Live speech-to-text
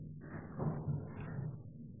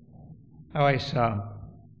always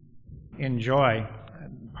enjoy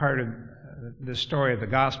part of the story of the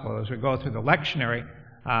gospel as we go through the lectionary,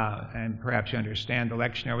 and perhaps you understand the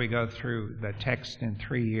lectionary. We go through the text in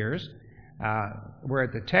 3 years. We're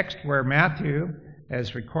at the text where Matthew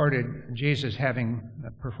has recorded Jesus having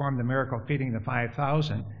performed the miracle feeding the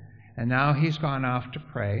 5,000, and now he's gone off to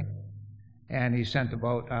pray, and he sent the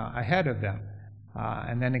boat ahead of them.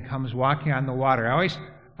 And then he comes walking on the water.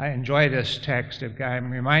 I enjoy this text. I'm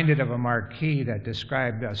reminded of a marquee that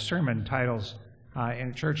described sermon titles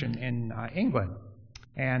in church in England.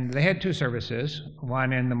 And they had 2 services,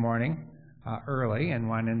 one in the morning early and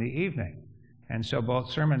one in the evening. And so both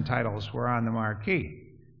sermon titles were on the marquee.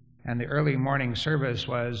 And the early morning service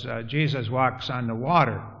was Jesus Walks on the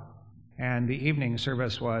Water, and the evening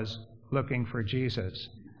service was Looking for Jesus.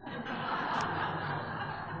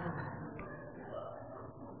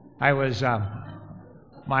 I was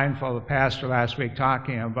mindful of the pastor last week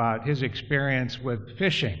talking about his experience with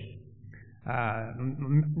fishing.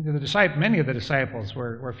 Many of the disciples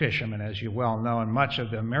were fishermen, as you well know, and much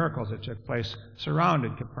of the miracles that took place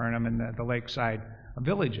surrounded Capernaum and the lakeside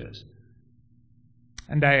villages.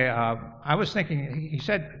 And I was thinking, he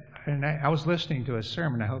said, and I was listening to his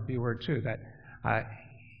sermon, I hope you were too, that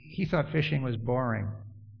he thought fishing was boring.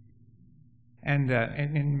 And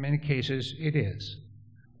in many cases, it is.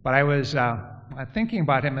 But I was thinking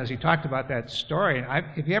about him as he talked about that story.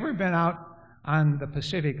 Have you ever been out on the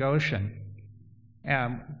Pacific Ocean,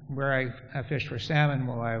 where I fished for salmon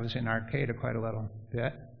while I was in Arcata quite a little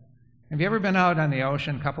bit? Have you ever been out on the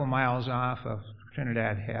ocean a couple miles off of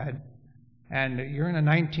Trinidad Head, and you're in a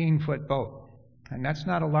 19-foot boat? And that's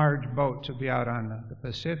not a large boat to be out on the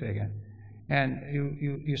Pacific. And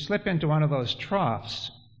you slip into one of those troughs.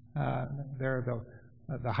 They're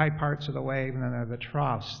the high parts of the wave, and then there are the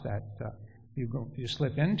troughs that you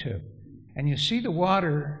slip into. And you see the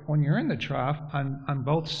water, when you're in the trough, on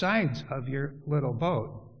both sides of your little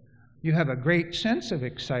boat. You have a great sense of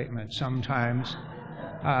excitement sometimes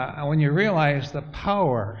when you realize the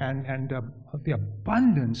power and the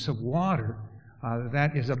abundance of water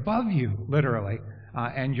that is above you, literally,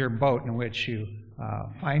 and your boat in which you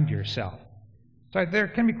find yourself. So there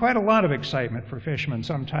can be quite a lot of excitement for fishermen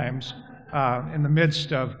sometimes in the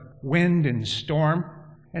midst of wind and storm.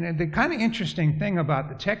 And the kind of interesting thing about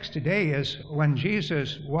the text today is when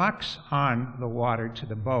Jesus walks on the water to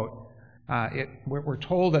the boat, we're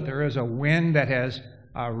told that there is a wind that has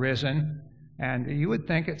risen, and you would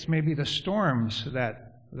think it's maybe the storms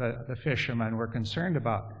that the fishermen were concerned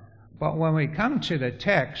about. But when we come to the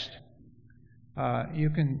text, you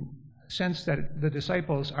can sense that the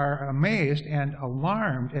disciples are amazed and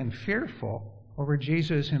alarmed and fearful over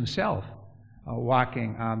Jesus himself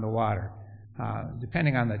walking on the water.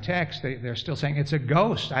 Depending on the text, they're still saying, it's a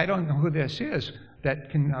ghost. I don't know who this is that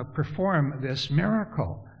can perform this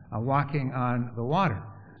miracle, walking on the water.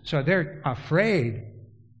 So they're afraid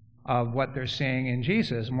of what they're seeing in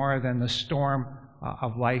Jesus more than the storm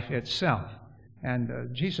of life itself.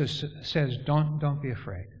 And Jesus says, don't be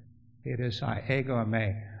afraid. It is ego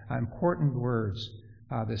me, important words,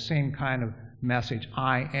 the same kind of message,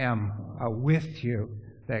 I am with you,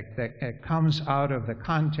 that comes out of the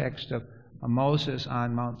context of Moses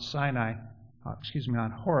on Mount Sinai,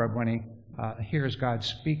 on Horeb, when he hears God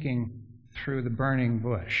speaking through the burning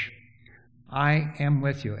bush. I am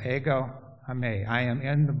with you, ego me. I am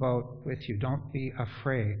in the boat with you. Don't be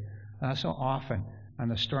afraid. So often, when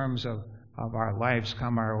the storms of our lives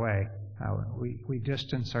come our way, we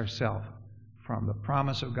distance ourselves from the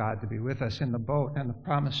promise of God to be with us in the boat and the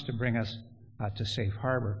promise to bring us to safe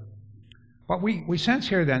harbor. But we sense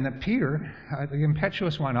here then that Peter, the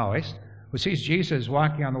impetuous one always, who sees Jesus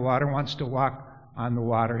walking on the water, wants to walk on the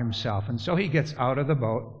water himself. And so he gets out of the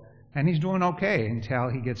boat, and he's doing okay until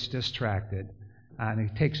he gets distracted. And he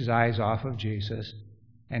takes his eyes off of Jesus,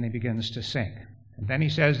 and he begins to sink. And then he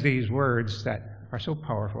says these words that are so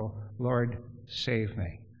powerful, Lord, save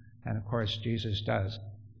me. And of course, Jesus does.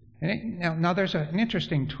 And now there's an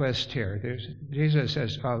interesting twist here. Jesus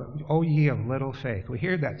says, O ye of little faith. We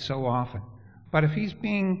hear that so often. But if he's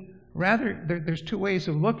being there's 2 ways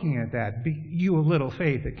of looking at that. Be you of little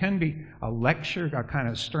faith. It can be a lecture, a kind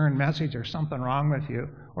of stern message, or something wrong with you,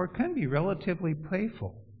 or it can be relatively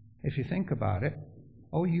playful, if you think about it.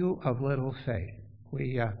 Oh, you of little faith.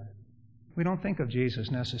 We don't think of Jesus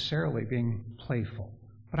necessarily being playful,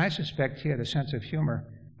 but I suspect he had a sense of humor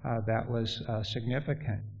that was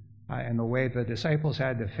significant in the way the disciples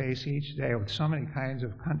had to face each day with so many kinds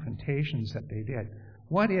of confrontations that they did.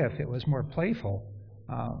 What if it was more playful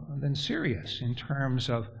than serious in terms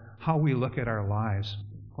of how we look at our lives?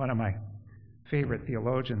 One of my favorite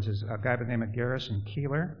theologians is a guy by the name of Garrison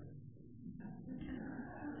Keillor.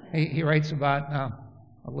 He writes about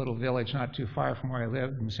a little village not too far from where I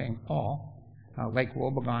lived in St. Paul. Lake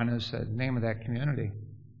Wobegon is the name of that community.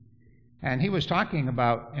 And he was talking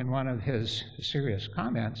about, in one of his serious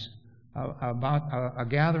comments, about a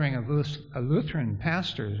gathering of Lutheran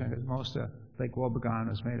pastors, and most of Lake Wobegon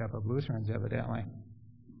was made up of Lutherans, evidently.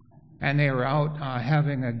 And they were out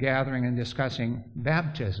having a gathering and discussing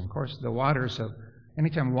baptism. Of course, the waters of,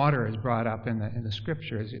 anytime water is brought up in the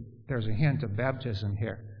scriptures, there's a hint of baptism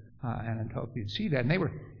here. And I hope you'd see that. And they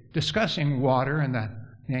were discussing water and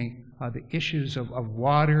the issues of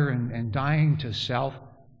water and dying to self,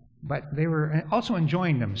 but they were also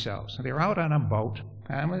enjoying themselves. So they were out on a boat.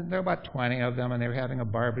 There were about 20 of them, and they were having a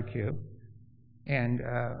barbecue. And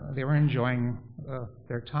they were enjoying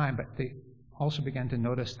their time, but they also began to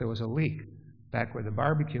notice there was a leak back where the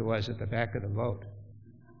barbecue was at the back of the boat.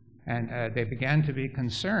 And they began to be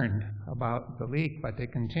concerned about the leak, but they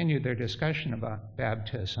continued their discussion about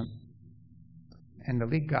baptism. And the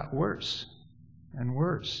leak got worse and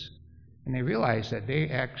worse. And they realized that they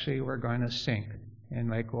actually were going to sink in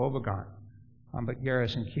Lake Wobegon. But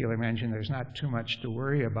Garrison Keillor mentioned there's not too much to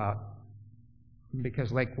worry about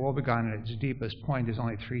because Lake Wobegon at its deepest point is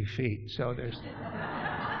only 3 feet. So there's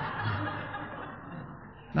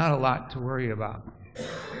not a lot to worry about.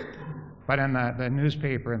 But in the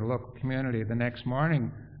newspaper in the local community the next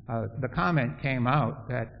morning, the comment came out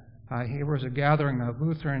that here was a gathering of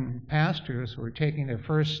Lutheran pastors who were taking their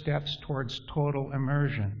first steps towards total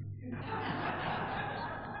immersion.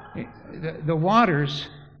 The waters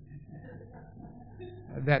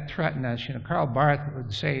that threaten us, Karl Barth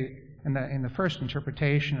would say in the first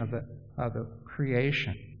interpretation of the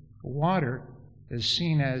creation, water is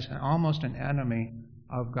seen as almost an enemy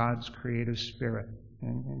of God's creative spirit.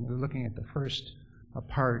 And we're looking at the first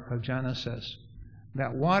part of Genesis.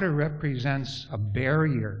 That water represents a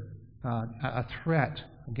barrier, a threat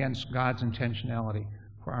against God's intentionality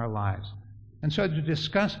for our lives. And so to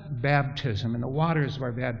discuss baptism and the waters of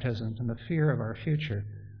our baptisms and the fear of our future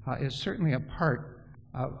is certainly a part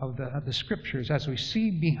of the Scriptures as we see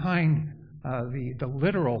behind the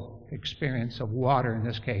literal experience of water in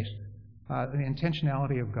this case, the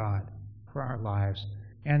intentionality of God for our lives,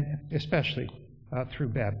 and especially through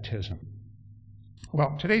baptism.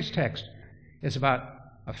 Well, today's text is about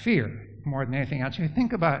a fear more than anything else. You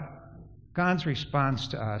think about God's response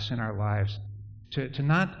to us in our lives, to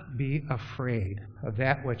not be afraid of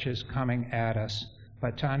that which is coming at us,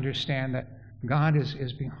 but to understand that God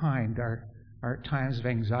is behind our times of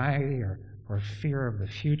anxiety or fear of the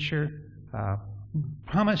future,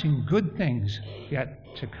 promising good things yet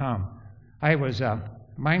to come. I was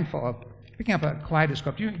mindful of picking up a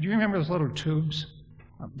kaleidoscope. Do you remember those little tubes?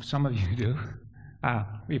 Some of you do.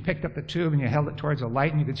 You picked up the tube and you held it towards a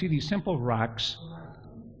light and you could see these simple rocks.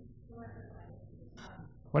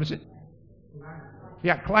 What is it?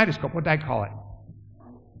 Yeah, kaleidoscope. What did I call it?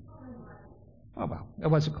 Oh, well, it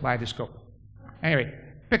was a kaleidoscope. Anyway,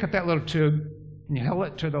 pick up that little tube and you held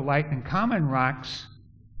it to the light, and common rocks,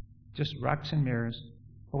 just rocks and mirrors,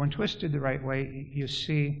 but when twisted the right way, you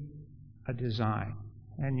see a design.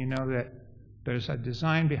 And you know that there's a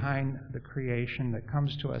design behind the creation that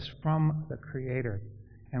comes to us from the Creator.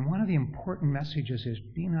 And one of the important messages is,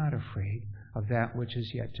 be not afraid of that which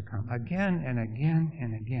is yet to come. Again and again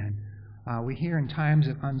and again, we hear in times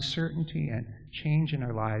of uncertainty and change in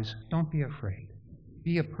our lives, don't be afraid.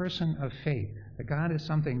 Be a person of faith, that God is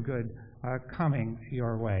something good coming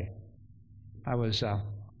your way. I was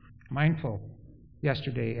mindful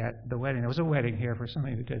yesterday at the wedding. There was a wedding here for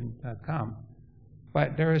somebody who didn't come.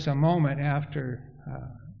 But there is a moment after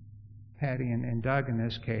Patty and Doug, in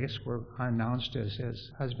this case, were announced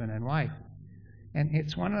as husband and wife. And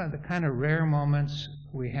it's one of the kind of rare moments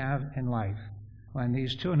we have in life. When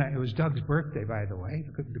these two, and it was Doug's birthday, by the way,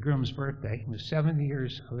 the groom's birthday. He was 70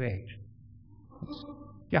 years of age.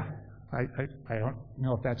 Yeah, I don't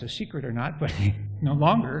know if that's a secret or not, but no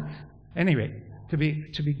longer. Anyway, to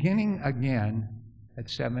be beginning again at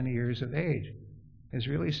 70 years of age is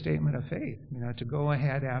really a statement of faith. To go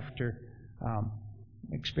ahead after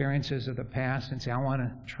experiences of the past and say, I want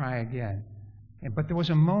to try again. But there was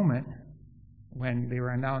a moment when they were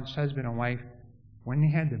announced husband and wife, when they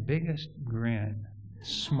had the biggest grin,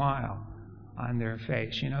 smile on their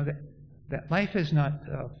face. That life is not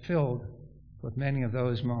filled with many of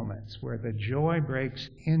those moments where the joy breaks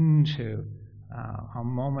into a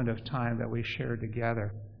moment of time that we share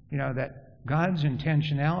together. That God's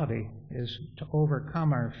intentionality is to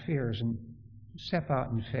overcome our fears and step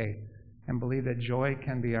out in faith and believe that joy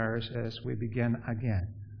can be ours as we begin again.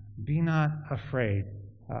 Be not afraid.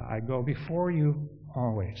 I go before you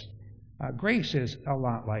always. Grace is a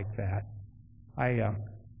lot like that. I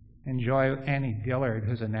enjoy Annie Gillard,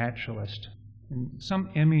 who's a naturalist, and some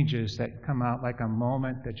images that come out like a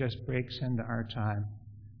moment that just breaks into our time,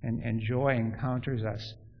 and joy encounters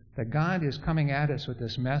us. That God is coming at us with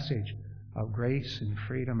this message of grace and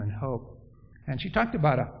freedom and hope. And she talked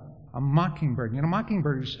about a mockingbird. You know,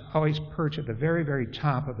 mockingbirds always perch at the very, very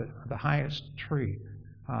top of the highest tree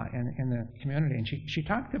in the community. And she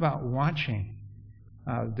talked about watching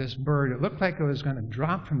this bird. It looked like it was going to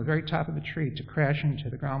drop from the very top of the tree to crash into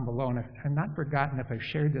the ground below. And I've not forgotten if I've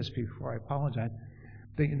shared this before. I apologize.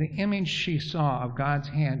 The image she saw of God's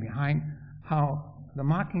hand behind how the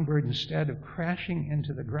mockingbird, instead of crashing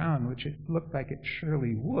into the ground, which it looked like it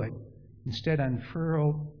surely would, instead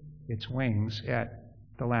unfurled its wings at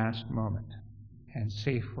the last moment and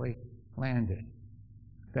safely landed.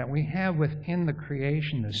 That we have within the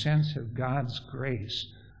creation the sense of God's grace,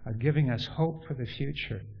 of giving us hope for the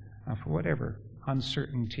future, for whatever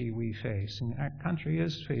uncertainty we face. And our country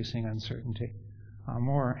is facing uncertainty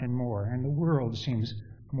more and more, and the world seems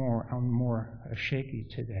more and more shaky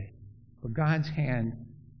today. But God's hand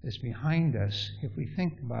is behind us. If we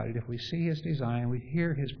think about it, if we see His design, we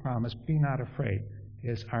hear His promise, be not afraid,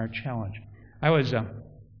 is our challenge. I was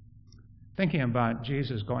thinking about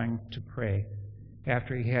Jesus going to pray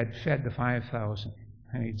after He had fed the 5,000,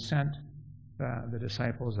 and He'd sent the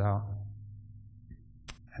disciples out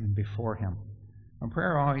and before Him. And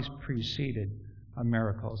prayer always preceded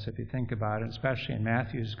miracles, if you think about it, especially in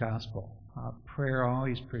Matthew's Gospel. Prayer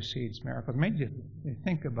always precedes miracles. Maybe you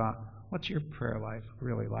think about, what's your prayer life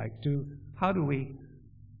really like? How do we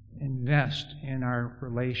invest in our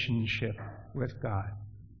relationship with God?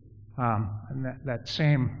 And that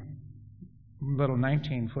same little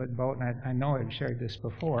 19-foot boat, and I know I've shared this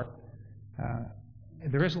before,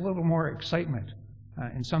 there is a little more excitement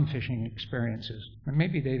in some fishing experiences. And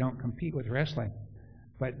maybe they don't compete with wrestling,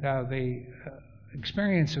 but the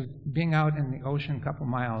experience of being out in the ocean a couple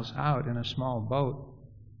miles out in a small boat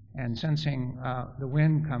and sensing the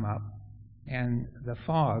wind come up and the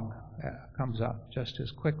fog comes up just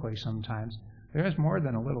as quickly sometimes, there is more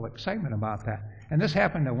than a little excitement about that. And this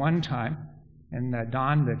happened at one time, and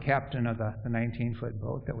Don, the captain of the 19-foot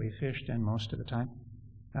boat that we fished in most of the time,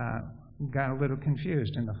 got a little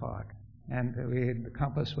confused in the fog. And the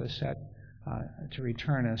compass was set to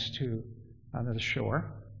return us to the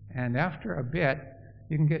shore. And after a bit,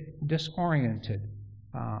 you can get disoriented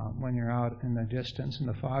when you're out in the distance and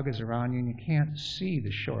the fog is around you and you can't see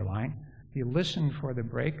the shoreline. You listen for the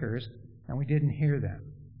breakers, and we didn't hear them.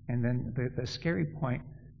 And then the scary point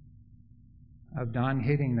of Don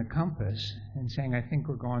hitting the compass and saying, I think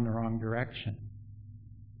we're going the wrong direction.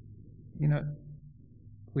 You know,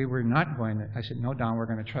 we were not going to, I said, no, Don, we're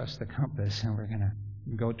going to trust the compass and we're going to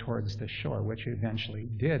go towards the shore, which we eventually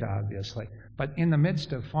did, obviously. But in the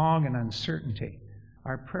midst of fog and uncertainty,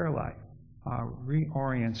 our prayer life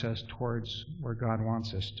reorients us towards where God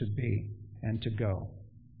wants us to be and to go.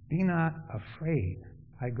 Be not afraid.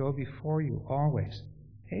 I go before you always.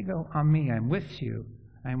 Ego on me. I'm with you.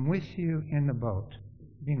 I'm with you in the boat.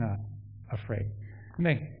 Be not afraid.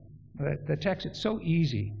 The text, it's so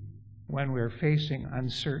easy when we're facing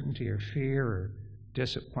uncertainty or fear or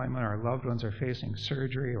disappointment, our loved ones are facing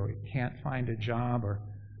surgery, or we can't find a job, or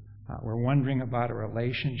we're wondering about a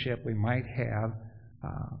relationship we might have,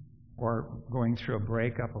 or going through a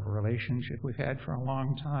breakup of a relationship we've had for a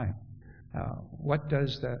long time. What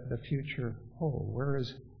does the future hold? Where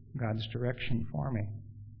is God's direction for me?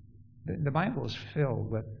 The Bible is filled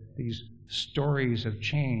with these stories of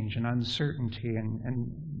change and uncertainty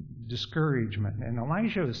and discouragement. And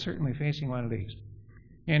Elijah is certainly facing one of these.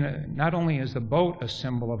 And not only is the boat a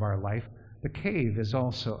symbol of our life, the cave is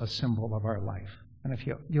also a symbol of our life. And if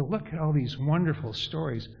you look at all these wonderful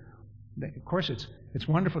stories, of course it's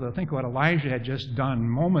wonderful to think what Elijah had just done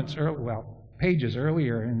pages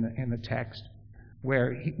earlier in the text,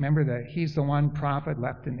 where remember that he's the one prophet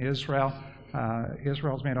left in Israel.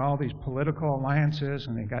 Israel's made all these political alliances,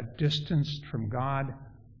 and they got distanced from God,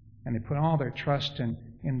 and they put all their trust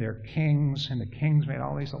in their kings, and the kings made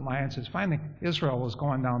all these alliances. Finally, Israel was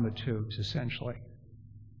going down the tubes, essentially.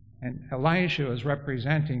 And Elisha was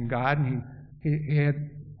representing God, and he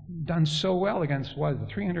had done so well against, the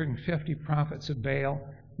 350 prophets of Baal.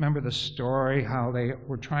 Remember the story, how they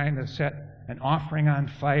were trying to set an offering on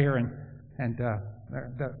fire, and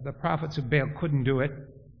the prophets of Baal couldn't do it.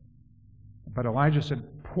 But Elijah said,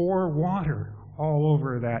 pour water all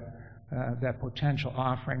over that potential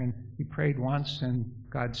offering. And he prayed once, and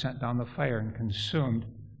God sent down the fire and consumed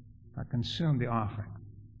the offering.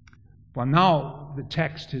 Well, now the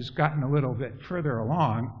text has gotten a little bit further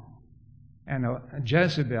along, and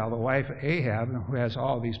Jezebel, the wife of Ahab, who has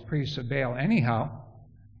all these priests of Baal anyhow,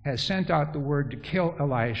 has sent out the word to kill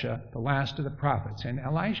Elijah, the last of the prophets. And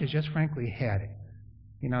Elijah just frankly had it.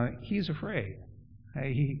 He's afraid.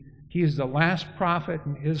 He is the last prophet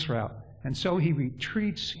in Israel. And so he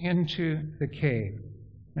retreats into the cave.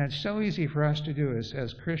 And it's so easy for us to do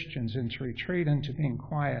as Christians, and to retreat into being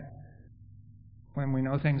quiet when we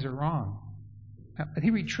know things are wrong. He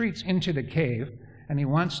retreats into the cave, and he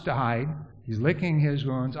wants to hide. He's licking his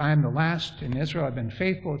wounds. I am the last in Israel. I've been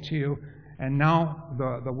faithful to you, and now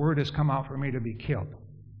the word has come out for me to be killed.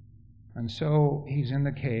 And so he's in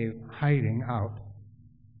the cave, hiding out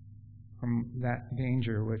from that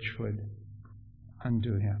danger which would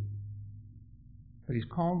undo him. But he's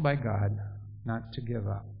called by God not to give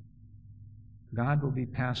up. God will be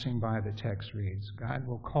passing by, the text reads. God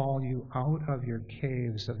will call you out of your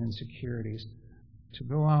caves of insecurities to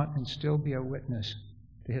go out and still be a witness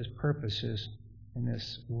to his purposes in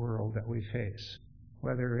this world that we face.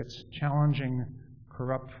 Whether it's challenging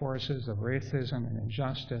corrupt forces of racism and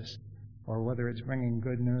injustice, or whether it's bringing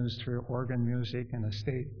good news through organ music and the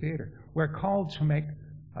state theater. We're called to make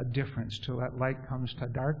a difference, to let light comes to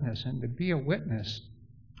darkness, and to be a witness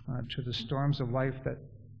to the storms of life that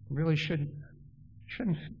really shouldn't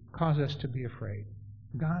cause us to be afraid.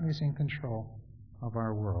 God is in control of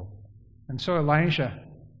our world. And so Elijah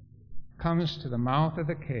comes to the mouth of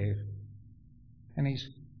the cave, and he's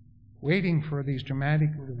waiting for these dramatic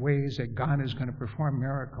ways that God is going to perform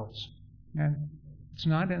miracles. And it's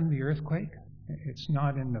not in the earthquake. It's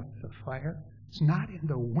not in the fire. It's not in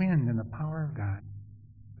the wind and the power of God.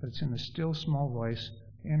 But it's in the still small voice,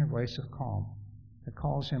 the inner voice of calm, that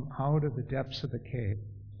calls him out of the depths of the cave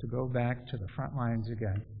to go back to the front lines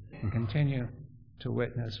again and continue to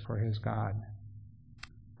witness for his God.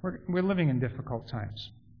 We're living in difficult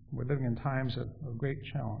times. We're living in times of great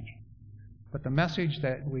challenge. But the message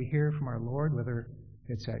that we hear from our Lord, whether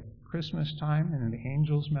it's at Christmas time and in the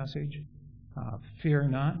angel's message, fear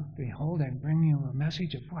not, behold, I bring you a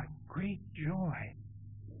message of what? Great joy.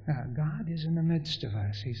 God is in the midst of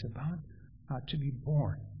us. He's about to be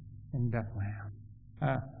born in Bethlehem.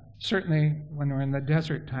 Certainly, when we're in the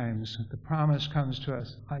desert times, the promise comes to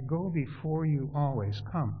us, I go before you always.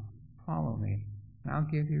 Come, follow me, and I'll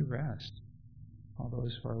give you rest. All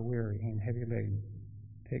those who are weary and heavy laden,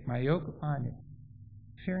 take my yoke upon you.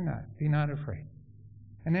 Fear not, be not afraid.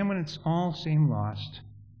 And then when it's all seemed lost,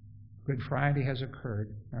 Good Friday has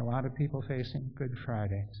occurred. There are a lot of people facing Good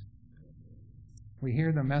Fridays. We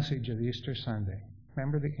hear the message of Easter Sunday.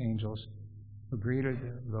 Remember the angels who greeted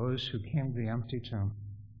those who came to the empty tomb.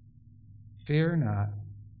 Fear not,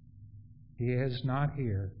 he is not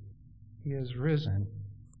here. He is risen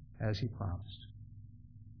as he promised.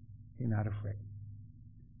 Be not afraid.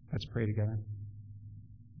 Let's pray together.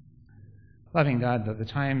 Loving God, though the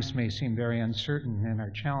times may seem very uncertain and our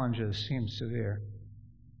challenges seem severe,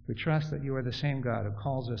 we trust that you are the same God who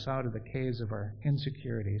calls us out of the caves of our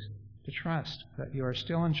insecurities, to trust that you are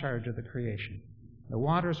still in charge of the creation. The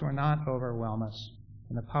waters will not overwhelm us,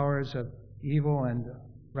 and the powers of evil and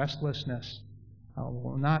restlessness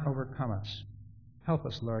will not overcome us. Help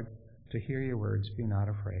us, Lord, to hear your words, be not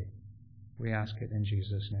afraid. We ask it in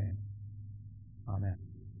Jesus' name. Amen.